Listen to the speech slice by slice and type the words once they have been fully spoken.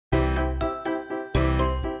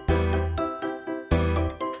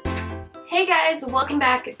Hey guys, welcome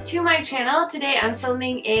back to my channel. Today I'm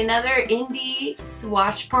filming another indie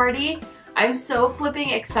swatch party. I'm so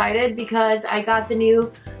flipping excited because I got the new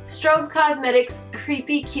Strobe Cosmetics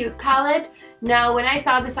Creepy Cute palette. Now when I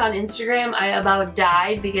saw this on Instagram, I about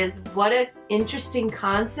died because what an interesting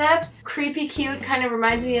concept. Creepy Cute kind of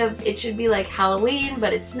reminds me of it should be like Halloween,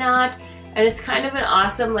 but it's not. And it's kind of an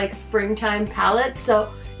awesome like springtime palette.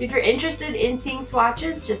 So if you're interested in seeing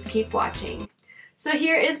swatches, just keep watching. So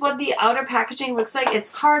here is what the outer packaging looks like.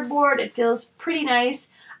 It's cardboard. It feels pretty nice.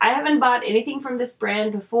 I haven't bought anything from this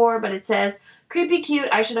brand before, but it says, Creepy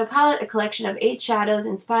Cute Eyeshadow Palette, a collection of 8 shadows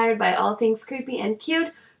inspired by all things creepy and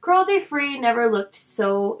cute. Cruelty-free, never looked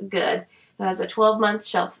so good. It has a 12-month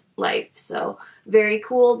shelf life, so very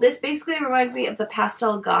cool. This basically reminds me of the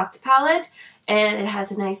Pastel Goth palette, and it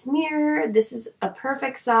has a nice mirror. This is a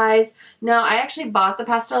perfect size. Now, I actually bought the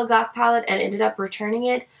Pastel Goth palette and ended up returning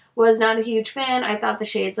it. Was not a huge fan. I thought the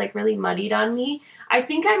shades like really muddied on me. I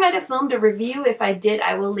think I might have filmed a review. If I did,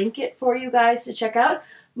 I will link it for you guys to check out.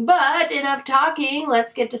 But enough talking,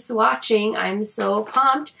 let's get to swatching. I'm so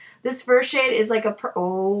pumped. This first shade is like a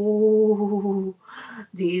oh,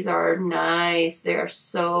 these are nice. They are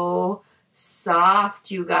so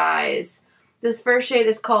soft, you guys. This first shade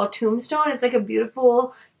is called Tombstone. It's like a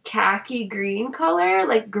beautiful khaki green color,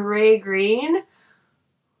 like gray green.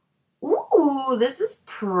 Ooh, this is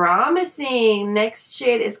promising. Next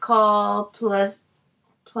shade is called Planchetta.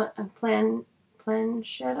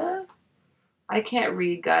 I can't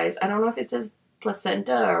read, guys. I don't know if it says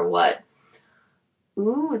placenta or what.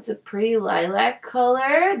 Ooh, it's a pretty lilac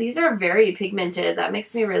color. These are very pigmented. That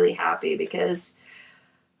makes me really happy because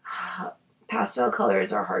pastel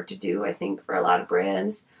colors are hard to do, I think, for a lot of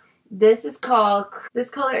brands. This color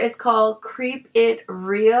is called Creep It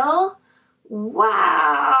Real.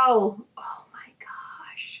 Wow! Oh my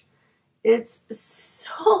gosh. It's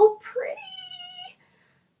so pretty.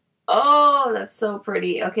 Oh, that's so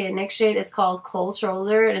pretty. Okay, next shade is called Cold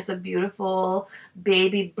Shoulder, and it's a beautiful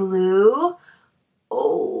baby blue.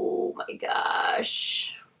 Oh my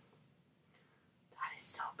gosh. That is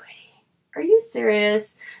so pretty. Are you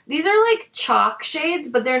serious? These are like chalk shades,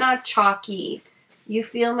 but they're not chalky. You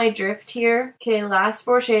feel my drift here? Okay, last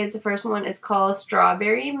 4 shades. The first one is called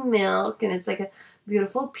Strawberry Milk, and it's like a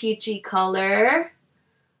beautiful peachy color.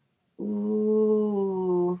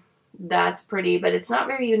 Ooh, that's pretty, but it's not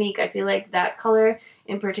very unique. I feel like that color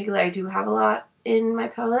in particular, I do have a lot in my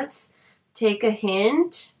palettes. Take a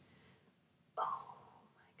hint. Oh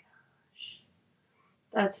my gosh.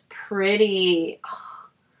 That's pretty. Oh,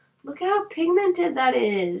 look how pigmented that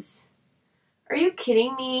is. Are you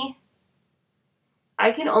kidding me?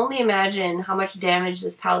 I can only imagine how much damage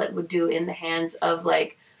this palette would do in the hands of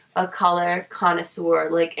like a color connoisseur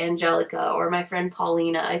like Angelica or my friend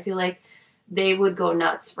Paulina. I feel like they would go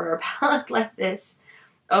nuts for a palette like this.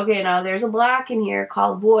 Okay, now there's a black in here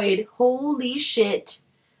called Void. Holy shit.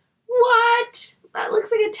 What? That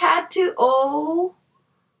looks like a tattoo. Oh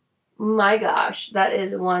my gosh. That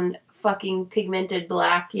is one fucking pigmented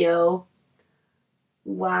black, yo.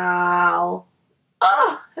 Wow.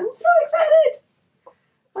 Oh, I'm so excited.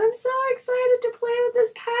 I'm so excited to play with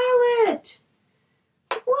this palette.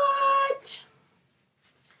 What?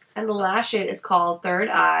 And the last shade is called Third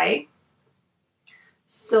Eye.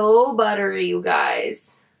 So buttery, you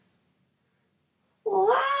guys.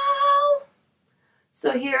 Wow.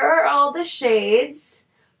 So here are all the shades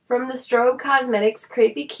from the Strobe Cosmetics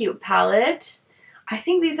Creepy Cute palette. I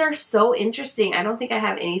think these are so interesting. I don't think I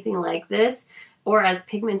have anything like this or as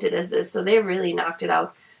pigmented as this. So they really knocked it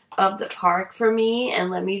out of the park for me. And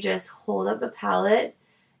let me just hold up the palette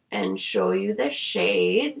and show you the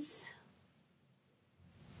shades.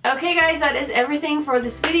 Okay guys, that is everything for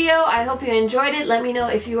this video. I hope you enjoyed it. Let me know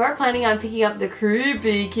if you are planning on picking up the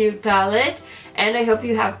Creepy Cute palette, and I hope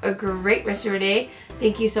you have a great rest of your day.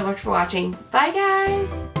 Thank you so much for watching. Bye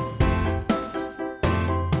guys!